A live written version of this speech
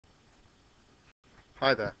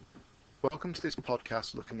Hi there. Welcome to this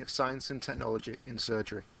podcast looking at science and technology in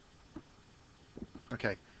surgery.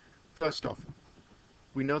 Okay, first off,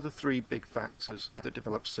 we know the three big factors that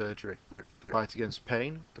develop surgery: the fight against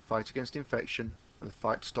pain, the fight against infection, and the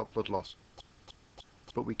fight to stop blood loss.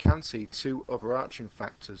 But we can see two overarching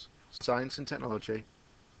factors: science and technology,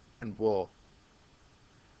 and war.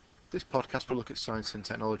 This podcast will look at science and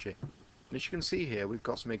technology. And as you can see here, we've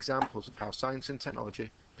got some examples of how science and technology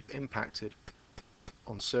have impacted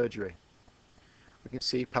on surgery. We can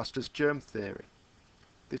see Pasteur's germ theory.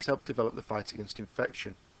 This helped develop the fight against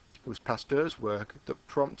infection. It was Pasteur's work that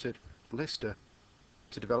prompted Lister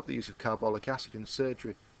to develop the use of carbolic acid in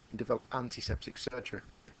surgery and develop antiseptic surgery.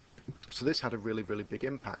 So this had a really big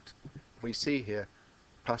impact. We see here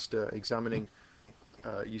Pasteur examining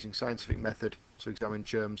using scientific method to examine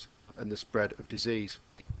germs and the spread of disease.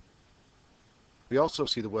 We also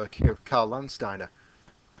see the work here of Karl Landsteiner,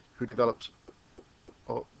 who developed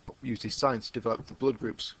or used his science to develop the blood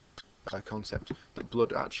groups concept. That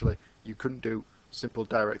blood, actually, you couldn't do simple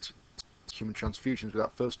direct human transfusions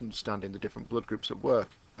without first understanding the different blood groups at work.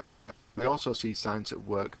 We also see science at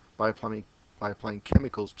work by applying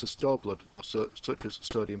chemicals to store blood, such as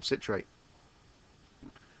sodium citrate.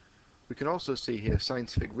 We can also see here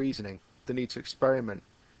scientific reasoning, the need to experiment,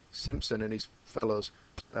 Simpson and his fellows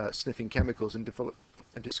sniffing chemicals and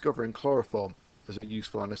discovering chloroform as a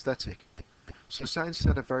useful anaesthetic. So science has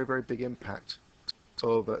had a very big impact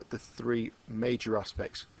over the three major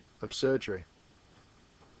aspects of surgery.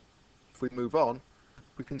 If we move on,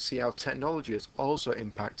 we can see how technology has also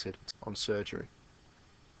impacted on surgery.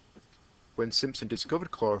 When Simpson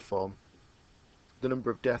discovered chloroform, the number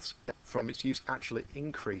of deaths from its use actually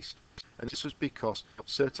increased, and this was because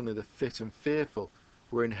certainly the fit and fearful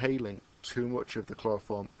were inhaling too much of the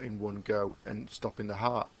chloroform in one go and stopping the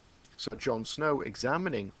heart. So John Snow,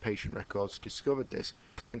 examining patient records, discovered this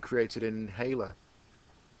and created an inhaler,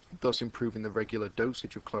 thus improving the regular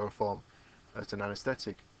dosage of chloroform as an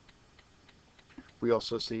anaesthetic. We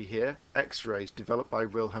also see here X-rays developed by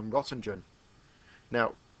Wilhelm Röntgen.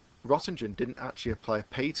 Now, Röntgen didn't actually apply a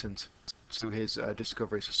patent to his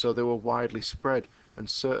discoveries, so they were widely spread and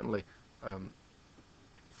certainly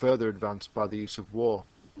further advanced by the use of war,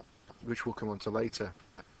 which we'll come on to later.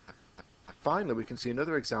 Finally, we can see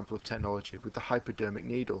another example of technology with the hypodermic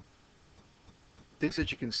needle. This,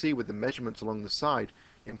 as you can see with the measurements along the side,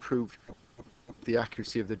 improved the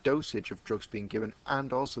accuracy of the dosage of drugs being given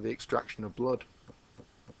and also the extraction of blood.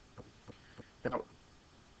 Now,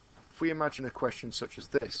 if we imagine a question such as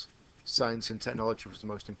this: science and technology was the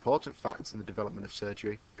most important factor in the development of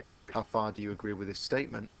surgery, how far do you agree with this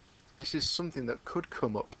statement? This is something that could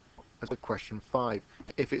come up as a question 5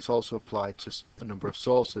 if it's also applied to a number of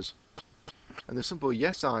sources. And the simple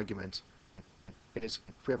yes argument is,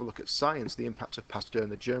 if we have a look at science, the impact of Pasteur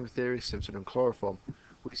and the germ theory, Simpson and chloroform,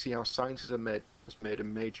 we see how science has made a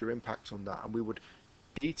major impact on that, and we would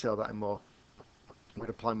detail that we'd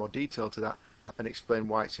apply more detail to that and explain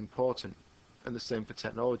why it's important, and the same for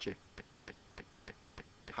technology.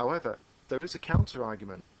 However, there is a counter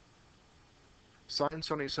argument.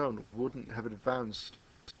 Science on its own wouldn't have advanced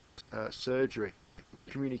surgery.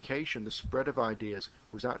 Communication, the spread of ideas,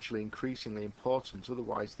 was actually increasingly important,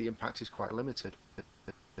 otherwise the impact is quite limited.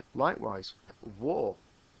 Likewise, war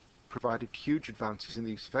provided huge advances in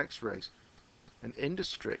the use of X-rays, and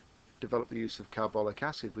industry developed the use of carbolic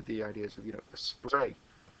acid with the ideas of a spray.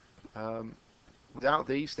 Without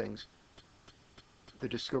these things, the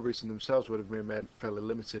discoveries in themselves would have remained fairly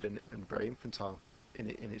limited and very infantile in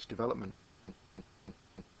its development.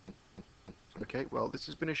 Okay, well, this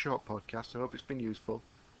has been a short podcast. I hope it's been useful.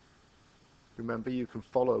 Remember, you can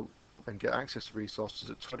follow and get access to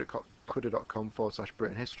resources at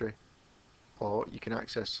twitter.com/Britain History, or you can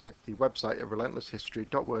access the website at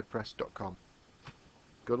relentlesshistory.wordpress.com.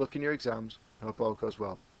 Good luck in your exams. I hope all goes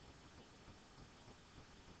well.